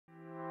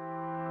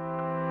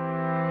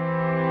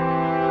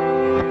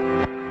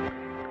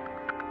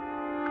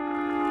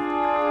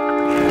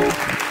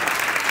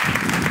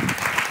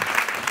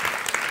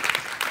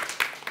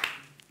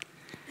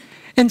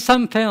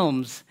some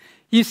films,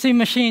 you see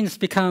machines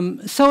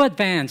become so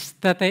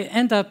advanced that they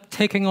end up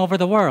taking over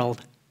the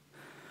world.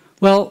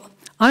 Well,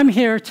 I'm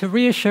here to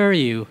reassure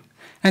you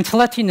and to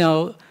let you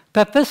know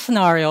that this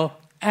scenario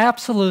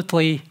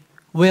absolutely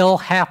will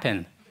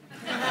happen.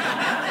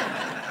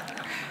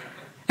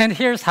 And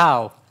here's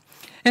how.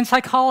 In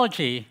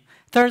psychology,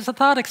 there's a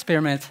thought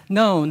experiment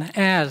known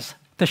as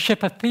the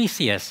ship of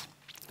Theseus.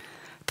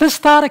 This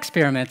thought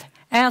experiment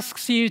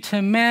asks you to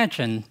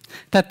imagine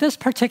that this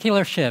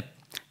particular ship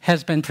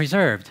has been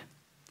preserved.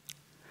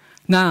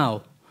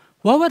 Now,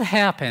 what would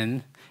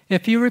happen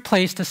if you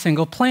replaced a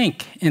single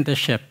plank in the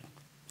ship?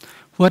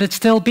 Would it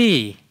still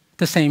be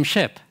the same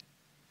ship?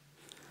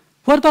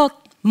 What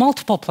about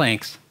multiple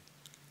planks?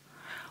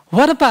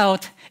 What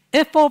about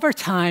if over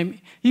time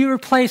you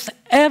replace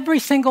every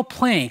single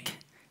plank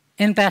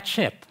in that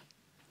ship?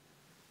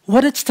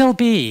 Would it still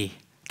be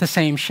the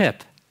same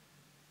ship?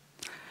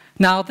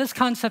 Now, this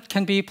concept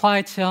can be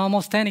applied to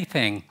almost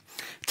anything.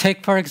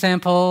 Take, for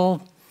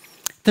example,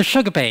 the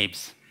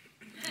Sugababes.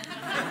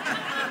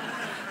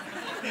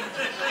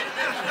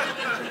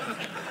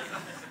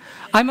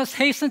 I must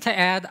hasten to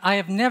add, I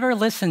have never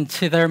listened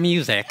to their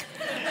music.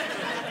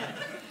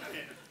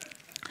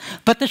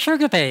 But the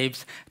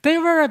Sugababes, they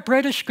were a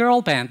British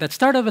girl band that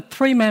started with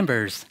 3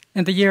 members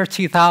in the year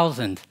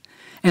 2000.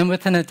 And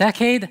within a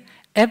decade,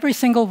 every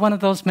single one of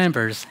those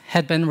members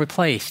had been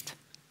replaced.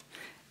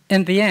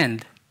 In the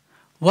end,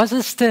 was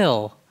it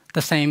still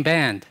the same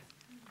band?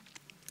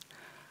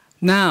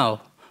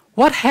 Now,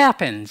 what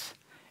happens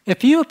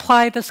if you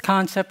apply this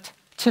concept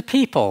to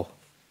people?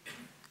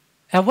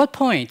 At what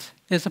point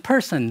is a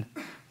person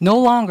no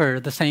longer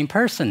the same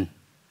person?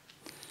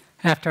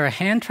 After a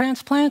hand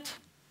transplant?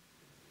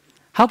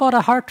 How about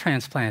a heart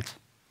transplant?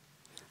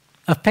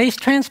 A face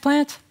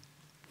transplant?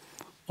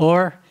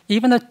 Or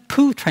even a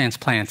poo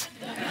transplant?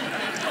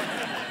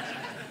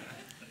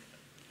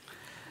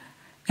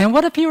 And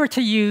what if you were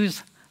to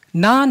use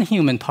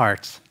non-human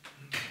parts?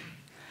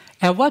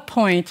 At what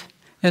point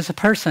is a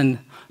person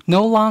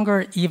no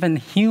longer even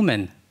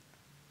human?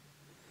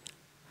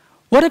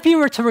 What if you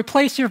were to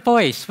replace your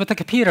voice with a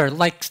computer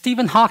like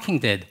Stephen Hawking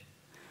did?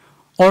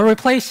 Or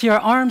replace your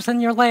arms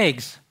and your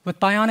legs with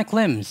bionic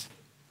limbs?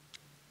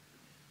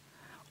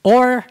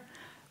 Or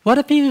what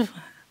if you,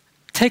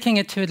 taking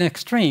it to an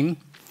extreme,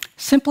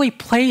 simply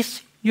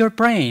place your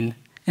brain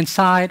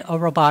inside a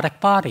robotic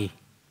body?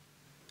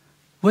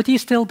 Would you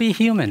still be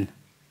human?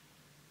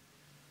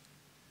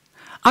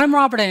 I'm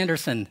Robert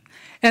Anderson,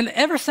 and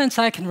ever since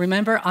I can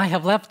remember, I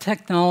have loved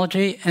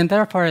technology and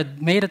therefore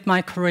had made it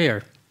my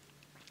career.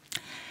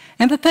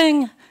 And the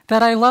thing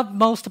that I love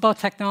most about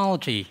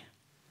technology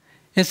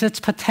is its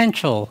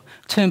potential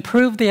to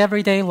improve the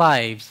everyday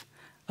lives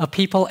of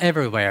people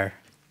everywhere.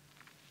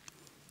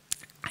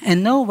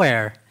 And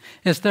nowhere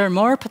is there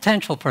more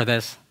potential for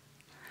this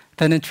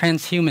than in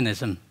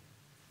transhumanism.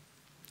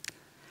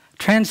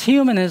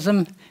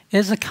 Transhumanism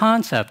is a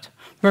concept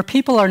where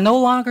people are no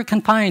longer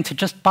confined to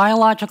just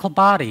biological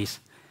bodies,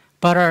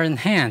 but are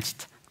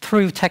enhanced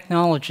through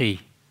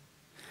technology.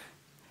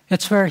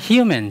 It's where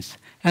humans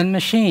and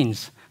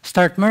machines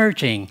start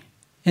merging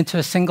into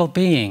a single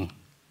being.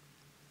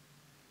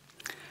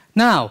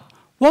 Now,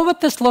 what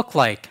would this look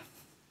like?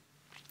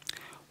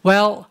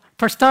 Well,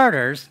 for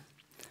starters,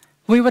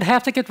 we would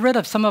have to get rid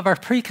of some of our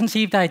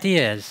preconceived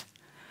ideas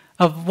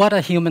of what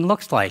a human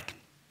looks like.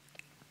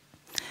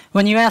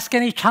 When you ask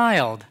any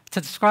child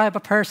to describe a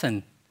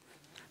person,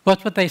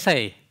 what would they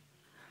say?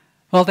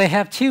 Well, they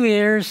have 2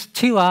 ears,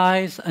 2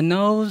 eyes, a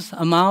nose,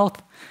 a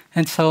mouth,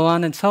 and so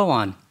on and so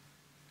on.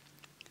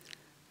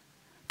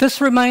 This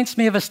reminds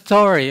me of a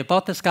story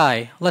about this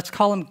guy. Let's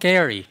call him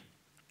Gary.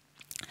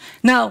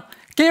 Now,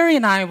 Gary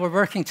and I were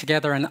working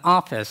together in an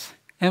office,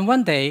 and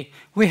one day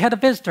we had a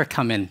visitor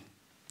come in.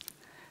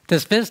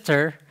 This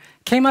visitor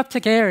came up to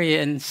Gary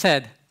and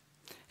said,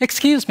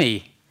 "Excuse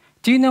me,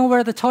 do you know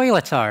where the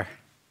toilets are?"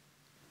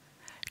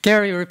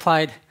 Gary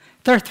replied,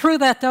 "They're through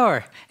that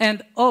door,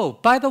 and oh,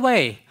 by the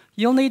way,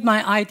 you'll need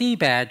my ID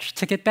badge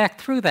to get back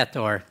through that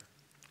door."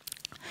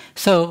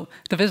 So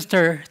the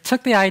visitor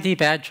took the ID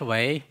badge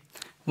away,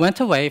 went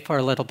away for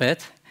a little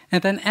bit,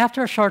 and then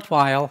after a short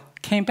while,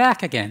 came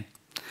back again.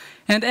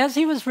 And as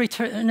he was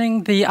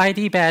returning the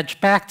ID badge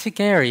back to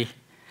Gary,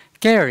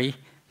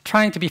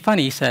 trying to be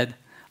funny, said,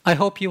 "I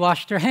hope you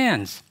washed your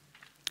hands."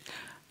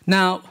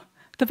 Now,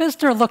 the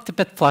visitor looked a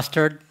bit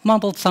flustered,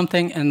 mumbled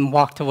something, and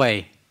walked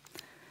away.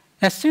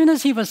 As soon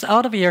as he was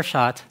out of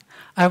earshot,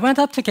 I went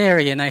up to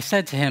Gary and I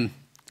said to him,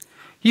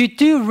 "You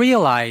do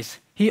realize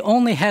he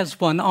only has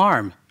 1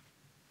 arm."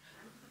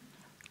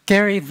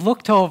 Gary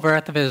looked over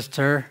at the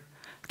visitor,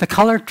 the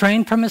color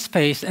drained from his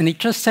face, and he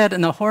just said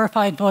in a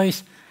horrified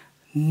voice,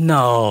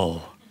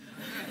 "No."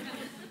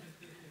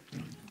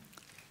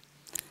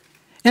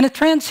 In a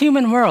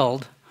transhuman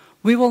world,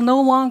 we will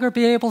no longer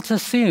be able to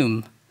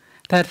assume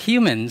that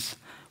humans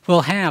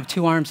will have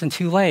 2 arms and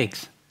 2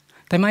 legs.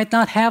 They might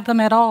not have them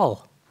at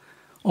all.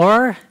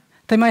 Or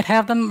they might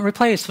have them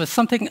replaced with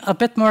something a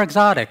bit more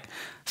exotic,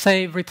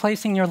 say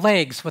replacing your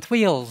legs with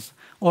wheels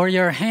or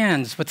your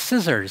hands with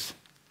scissors.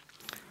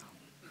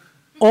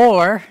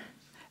 Or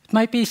it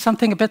might be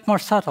something a bit more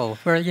subtle,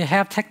 where you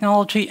have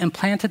technology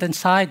implanted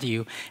inside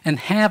you and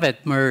have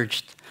it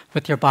merged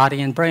with your body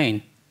and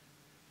brain.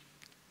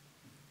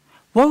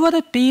 What would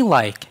it be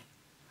like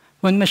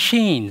when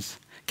machines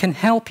can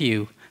help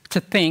you to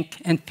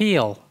think and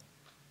feel?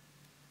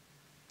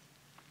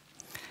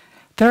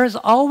 There has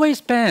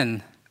always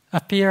been a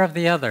fear of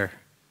the other,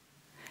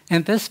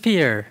 and this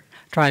fear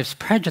drives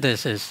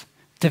prejudices,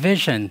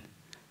 division,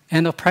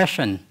 and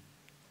oppression.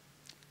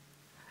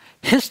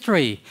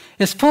 History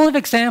is full of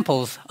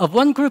examples of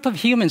one group of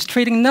humans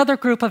treating another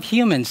group of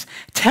humans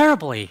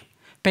terribly,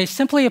 based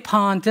simply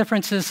upon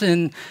differences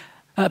in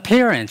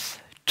appearance,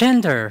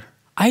 gender,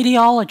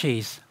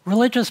 ideologies,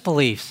 religious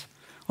beliefs,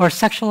 or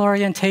sexual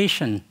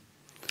orientation.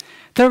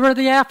 There were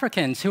the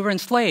Africans who were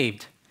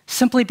enslaved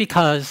simply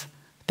because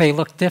they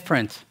looked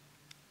different.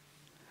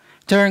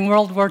 During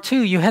World War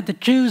II, you had the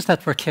Jews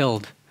that were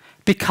killed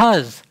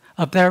because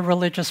of their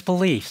religious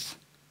beliefs.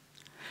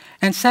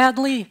 And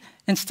sadly,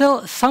 in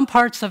still some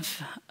parts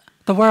of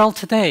the world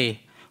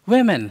today,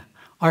 women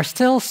are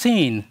still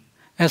seen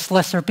as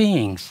lesser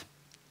beings.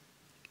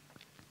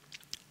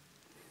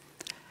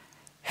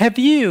 Have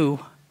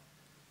you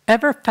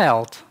ever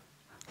felt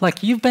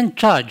like you've been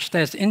judged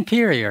as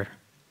inferior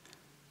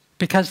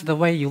because of the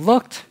way you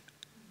looked,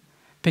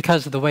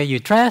 because of the way you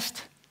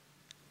dressed,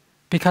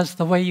 because of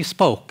the way you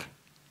spoke?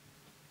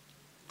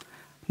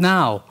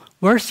 Now,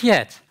 worse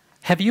yet,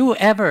 have you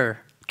ever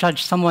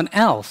judged someone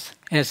else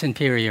as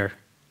inferior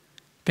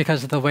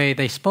because of the way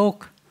they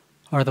spoke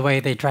or the way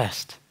they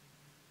dressed?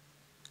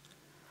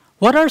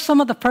 What are some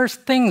of the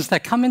first things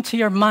that come into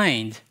your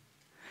mind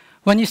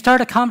when you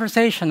start a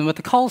conversation with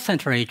a call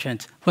center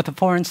agent with a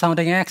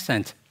foreign-sounding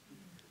accent?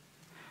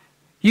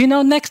 You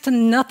know next to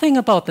nothing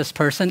about this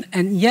person,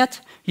 and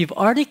yet you've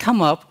already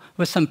come up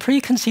with some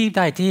preconceived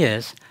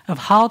ideas of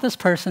how this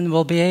person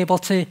will be able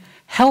to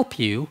help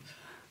you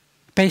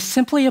based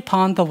simply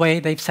upon the way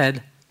they've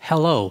said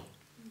hello.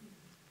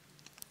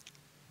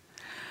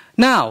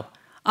 Now,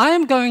 I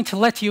am going to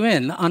let you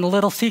in on a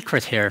little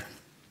secret here.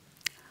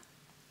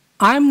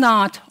 I'm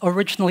not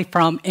originally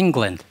from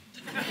England.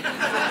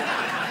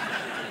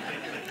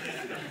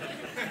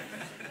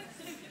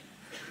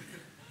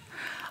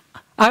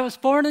 I was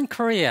born in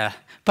Korea,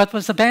 but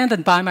was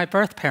abandoned by my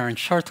birth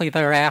parents shortly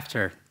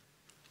thereafter.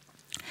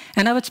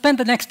 And I would spend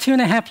the next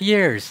 2.5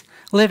 years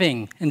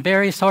living in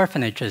various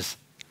orphanages.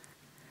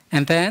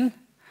 And then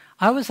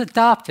I was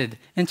adopted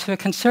into a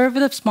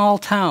conservative small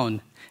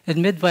town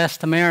in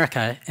Midwest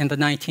America in the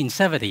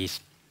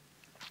 1970s.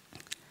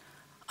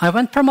 I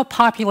went from a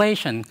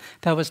population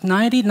that was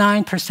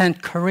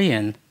 99%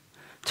 Korean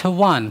to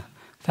one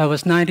that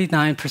was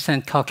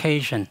 99%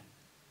 Caucasian.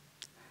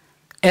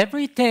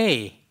 Every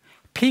day,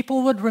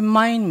 people would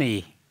remind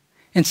me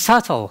in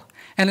subtle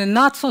and in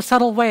not so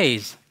subtle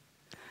ways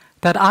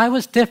that I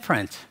was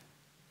different.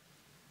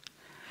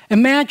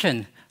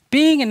 Imagine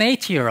being an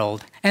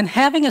 8-year-old and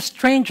having a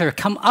stranger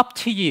come up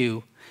to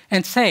you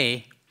and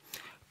say,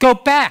 "Go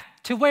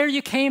back to where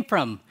you came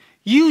from.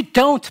 You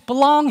don't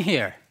belong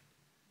here."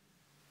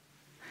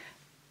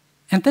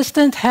 And this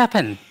didn't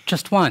happen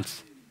just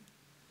once,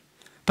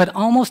 but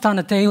almost on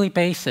a daily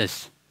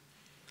basis.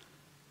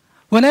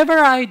 Whenever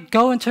I'd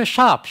go into a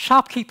shop,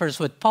 shopkeepers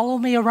would follow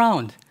me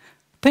around,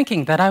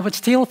 thinking that I would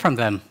steal from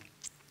them.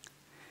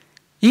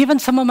 Even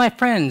some of my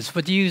friends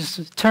would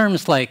use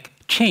terms like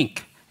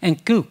chink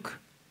and gook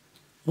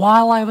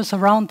while I was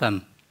around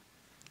them.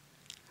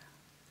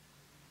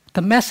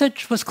 The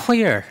message was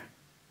clear.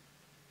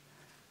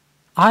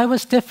 I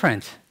was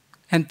different,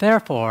 and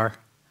therefore,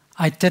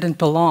 I didn't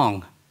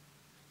belong.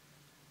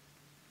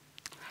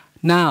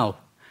 Now,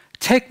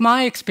 take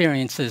my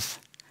experiences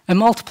and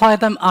multiply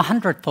them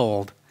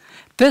 100-fold.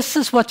 This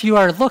is what you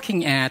are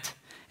looking at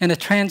in a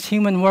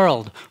transhuman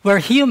world, where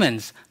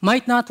humans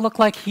might not look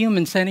like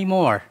humans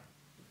anymore.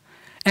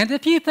 And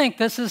if you think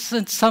this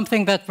isn't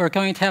something that we're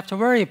going to have to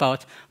worry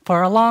about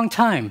for a long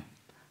time,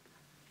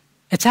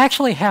 it's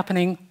actually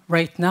happening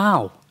right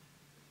now.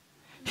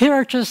 Here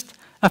are just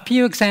a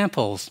few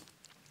examples.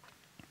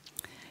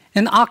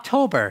 In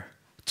October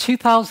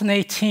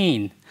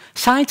 2018,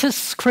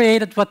 scientists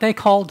created what they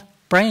called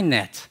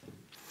BrainNet.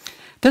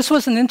 This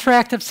was an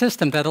interactive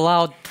system that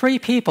allowed 3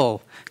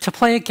 people to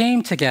play a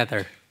game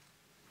together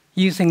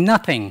using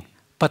nothing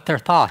but their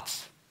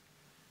thoughts.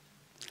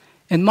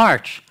 In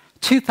March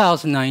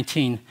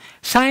 2019,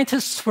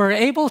 scientists were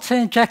able to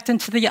inject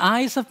into the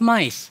eyes of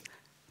mice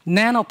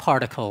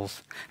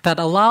nanoparticles that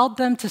allowed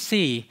them to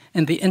see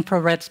in the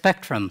infrared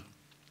spectrum.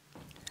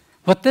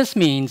 What this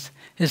means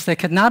is they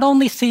could not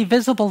only see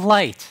visible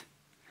light,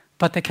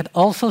 but they could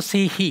also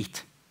see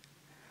heat.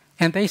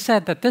 And they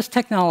said that this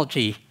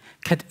technology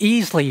could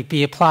easily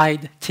be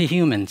applied to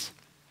humans.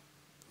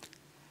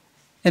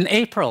 In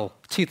April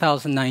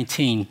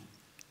 2019,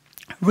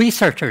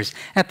 researchers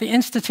at the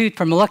Institute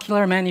for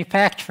Molecular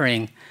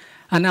Manufacturing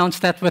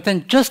announced that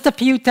within just a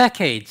few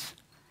decades,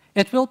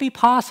 it will be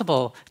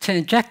possible to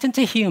inject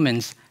into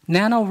humans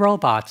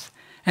nanorobots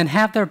and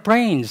have their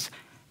brains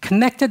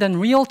connected in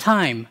real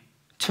time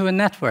to a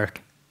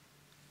network.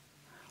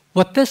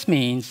 What this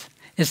means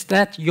is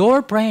that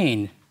your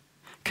brain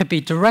could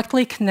be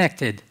directly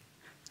connected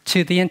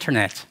to the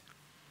internet.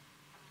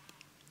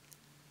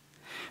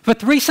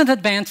 With recent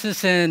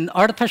advances in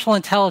artificial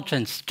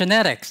intelligence,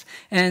 genetics,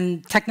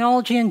 and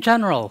technology in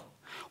general,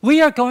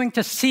 we are going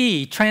to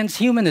see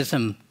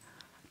transhumanism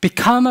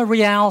become a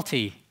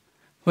reality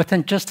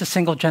within just a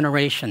single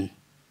generation.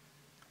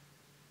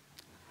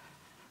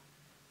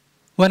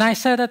 When I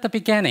said at the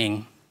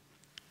beginning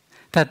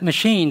that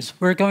machines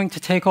were going to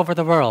take over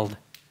the world,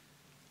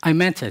 I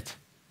meant it.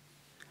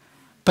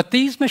 But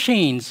these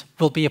machines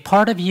will be a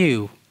part of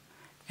you,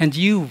 and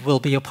you will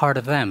be a part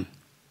of them.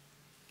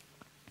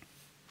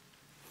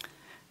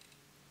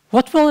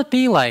 What will it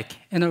be like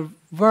in a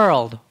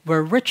world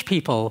where rich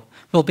people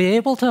will be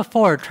able to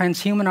afford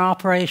transhuman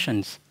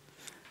operations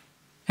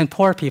and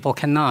poor people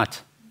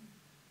cannot?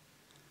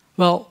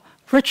 Well,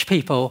 rich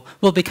people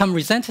will become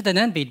resented and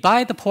envied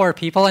by the poor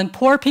people, and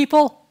poor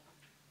people,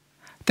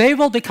 they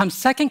will become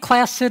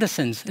second-class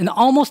citizens in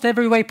almost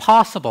every way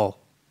possible.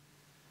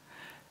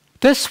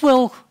 This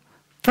will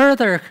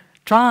further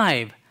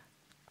drive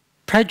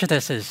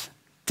prejudices,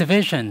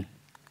 division,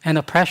 and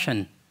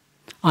oppression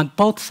on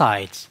both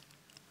sides.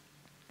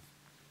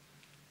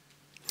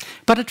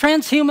 But a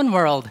transhuman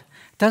world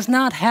does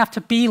not have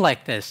to be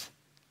like this.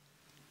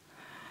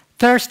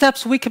 There are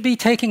steps we could be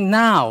taking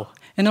now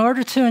in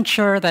order to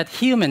ensure that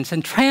humans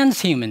and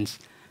transhumans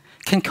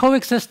can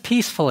coexist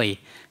peacefully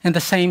in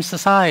the same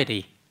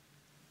society.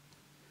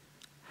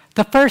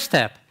 The first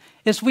step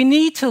is we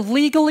need to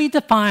legally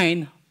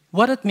define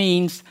what it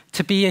means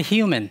to be a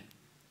human.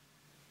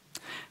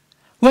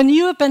 When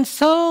you have been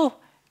so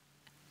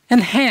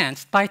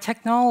enhanced by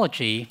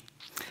technology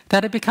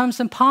that it becomes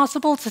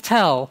impossible to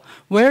tell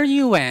where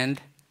you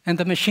end and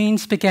the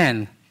machines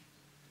begin,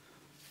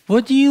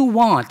 would you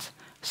want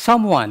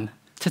someone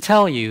to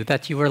tell you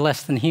that you are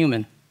less than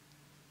human?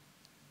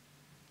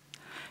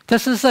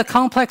 This is a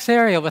complex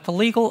area with a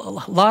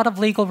lot of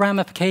legal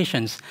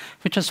ramifications,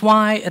 which is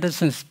why it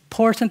is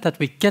important that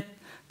we get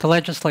the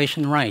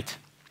legislation right.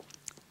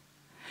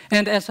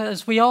 And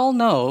as we all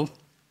know,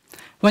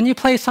 when you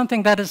place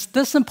something that is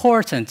this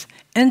important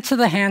into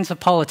the hands of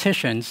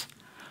politicians,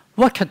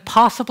 what could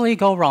possibly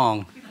go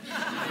wrong?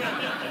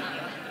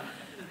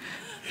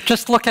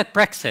 Just look at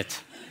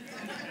Brexit.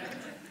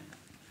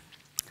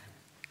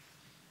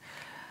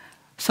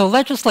 So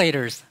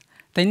legislators,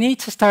 they need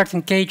to start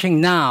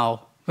engaging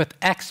now with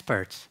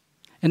experts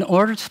in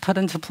order to put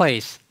into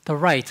place the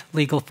right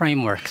legal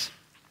frameworks.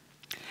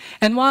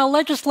 And while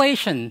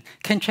legislation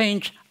can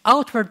change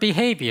outward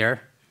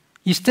behavior,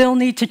 you still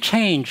need to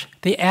change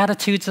the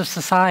attitudes of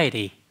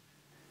society.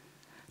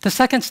 The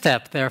second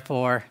step,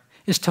 therefore,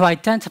 is to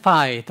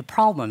identify the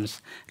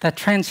problems that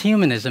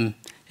transhumanism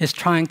is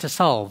trying to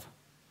solve.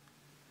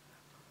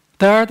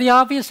 There are the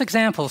obvious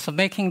examples of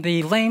making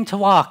the lame to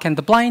walk and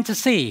the blind to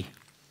see.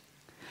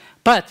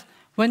 But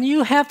when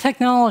you have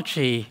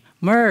technology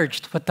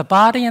merged with the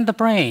body and the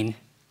brain,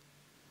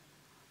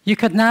 you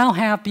could now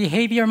have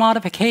behavior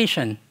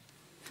modification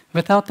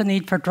without the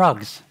need for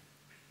drugs.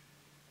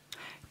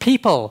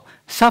 People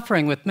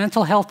suffering with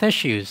mental health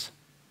issues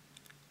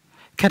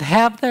could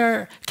have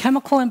their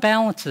chemical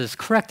imbalances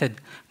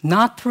corrected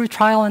not through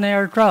trial and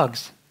error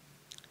drugs,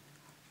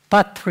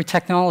 but through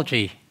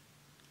technology.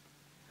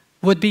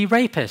 Would-be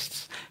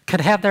rapists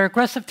could have their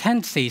aggressive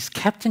tendencies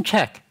kept in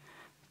check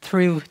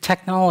through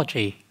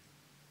technology.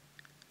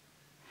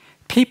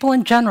 People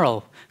in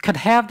general could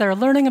have their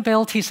learning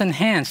abilities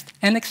enhanced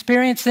and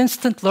experience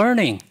instant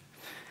learning.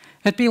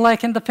 It'd be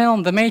like in the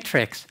film The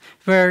Matrix,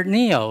 where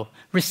Neo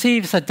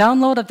receives a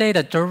download of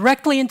data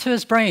directly into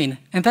his brain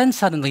and then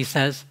suddenly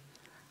says,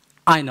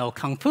 "I know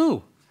Kung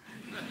Fu."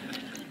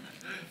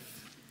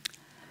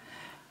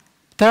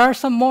 There are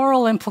some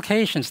moral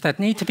implications that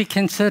need to be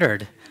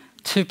considered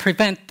to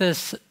prevent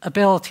this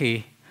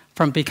ability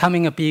from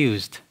becoming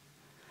abused.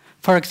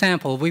 For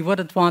example, we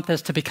wouldn't want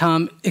this to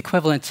become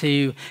equivalent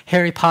to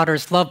Harry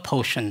Potter's love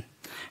potion,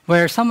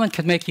 where someone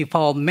could make you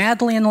fall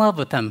madly in love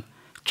with them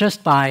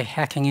just by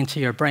hacking into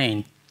your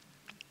brain.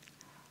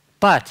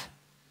 But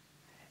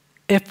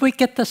if we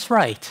get this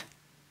right,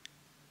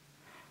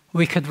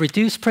 we could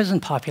reduce prison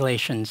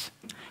populations,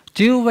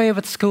 do away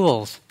with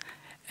schools,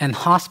 and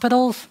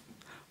hospitals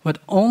would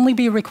only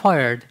be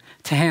required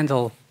to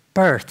handle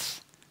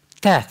births,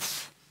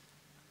 deaths,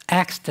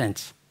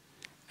 accidents,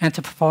 and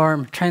to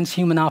perform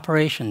transhuman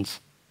operations.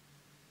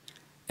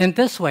 In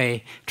this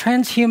way,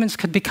 transhumans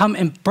could become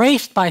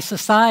embraced by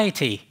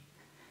society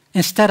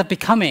instead of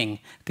becoming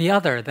the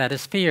other that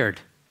is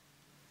feared.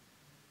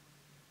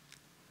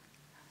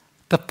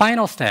 The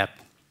final step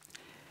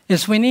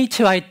is we need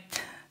to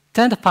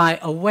identify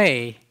a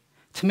way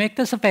to make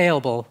this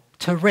available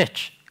to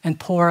rich and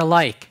poor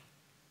alike.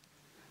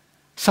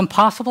 Some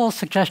possible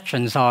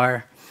suggestions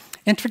are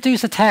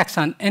introduce a tax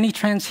on any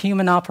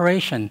transhuman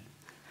operation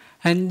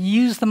and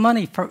use the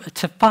money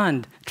to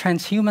fund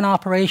transhuman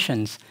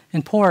operations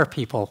in poorer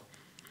people.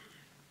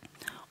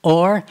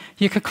 Or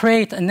you could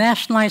create a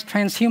nationalized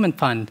transhuman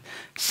fund,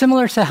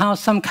 similar to how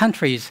some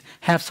countries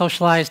have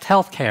socialized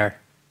health care.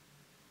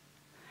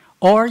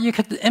 Or you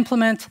could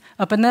implement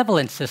a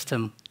benevolent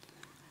system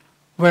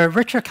where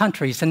richer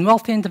countries and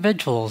wealthy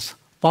individuals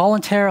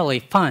voluntarily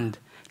fund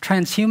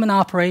transhuman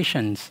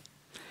operations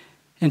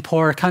in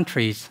poorer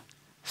countries,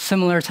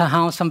 similar to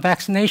how some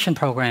vaccination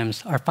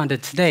programs are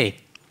funded today.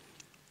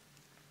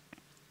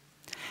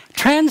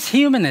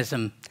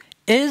 Transhumanism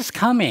is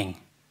coming.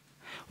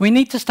 We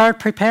need to start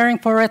preparing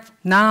for it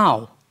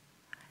now.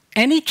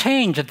 Any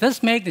change of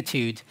this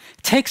magnitude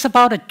takes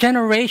about a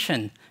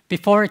generation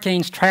before it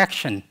gains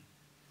traction.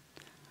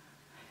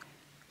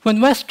 When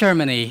West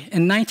Germany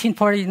in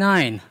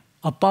 1949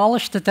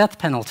 abolished the death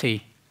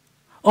penalty,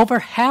 over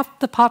half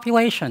the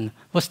population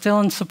was still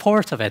in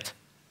support of it.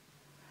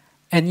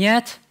 And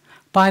yet,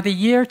 by the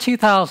year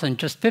 2000,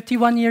 just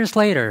 51 years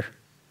later,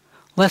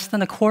 less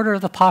than a quarter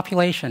of the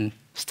population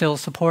still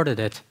supported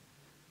it.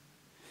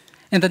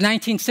 In the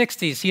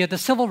 1960s, you had the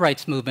civil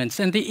rights movements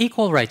and the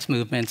equal rights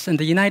movements in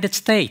the United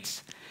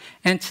States.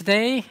 And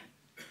today,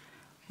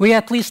 we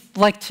at least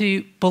like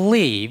to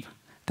believe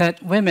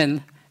that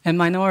women and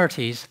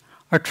minorities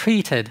are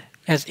treated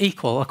as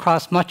equal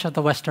across much of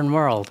the Western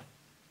world.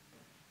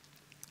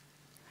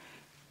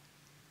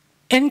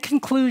 In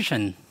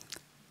conclusion,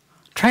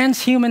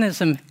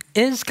 transhumanism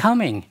is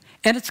coming,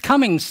 and it's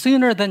coming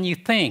sooner than you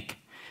think.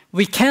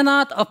 We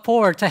cannot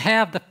afford to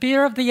have the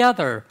fear of the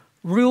other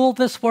rule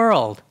this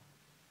world.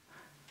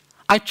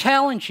 I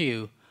challenge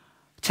you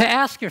to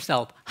ask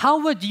yourself,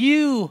 how would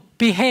you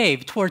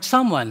behave towards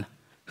someone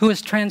who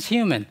is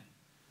transhuman?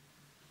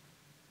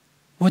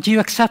 Would you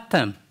accept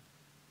them?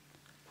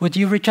 Would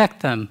you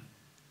reject them?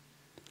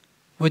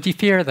 Would you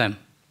fear them?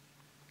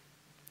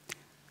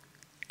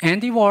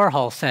 Andy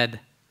Warhol said,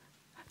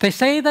 "They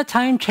say that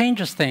time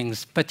changes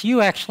things, but you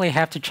actually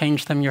have to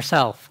change them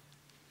yourself."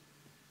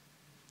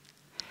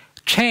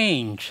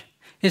 Change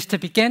is to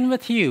begin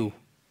with you.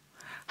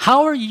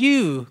 How are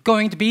you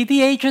going to be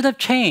the agent of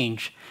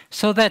change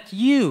so that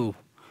you,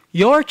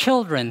 your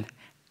children,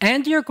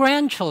 and your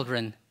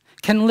grandchildren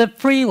can live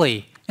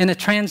freely in a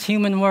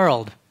transhuman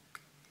world,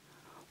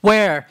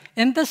 where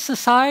in the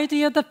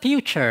society of the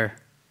future,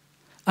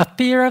 a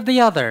fear of the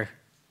other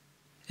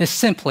is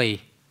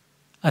simply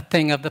a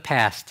thing of the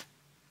past?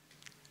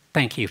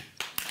 Thank you.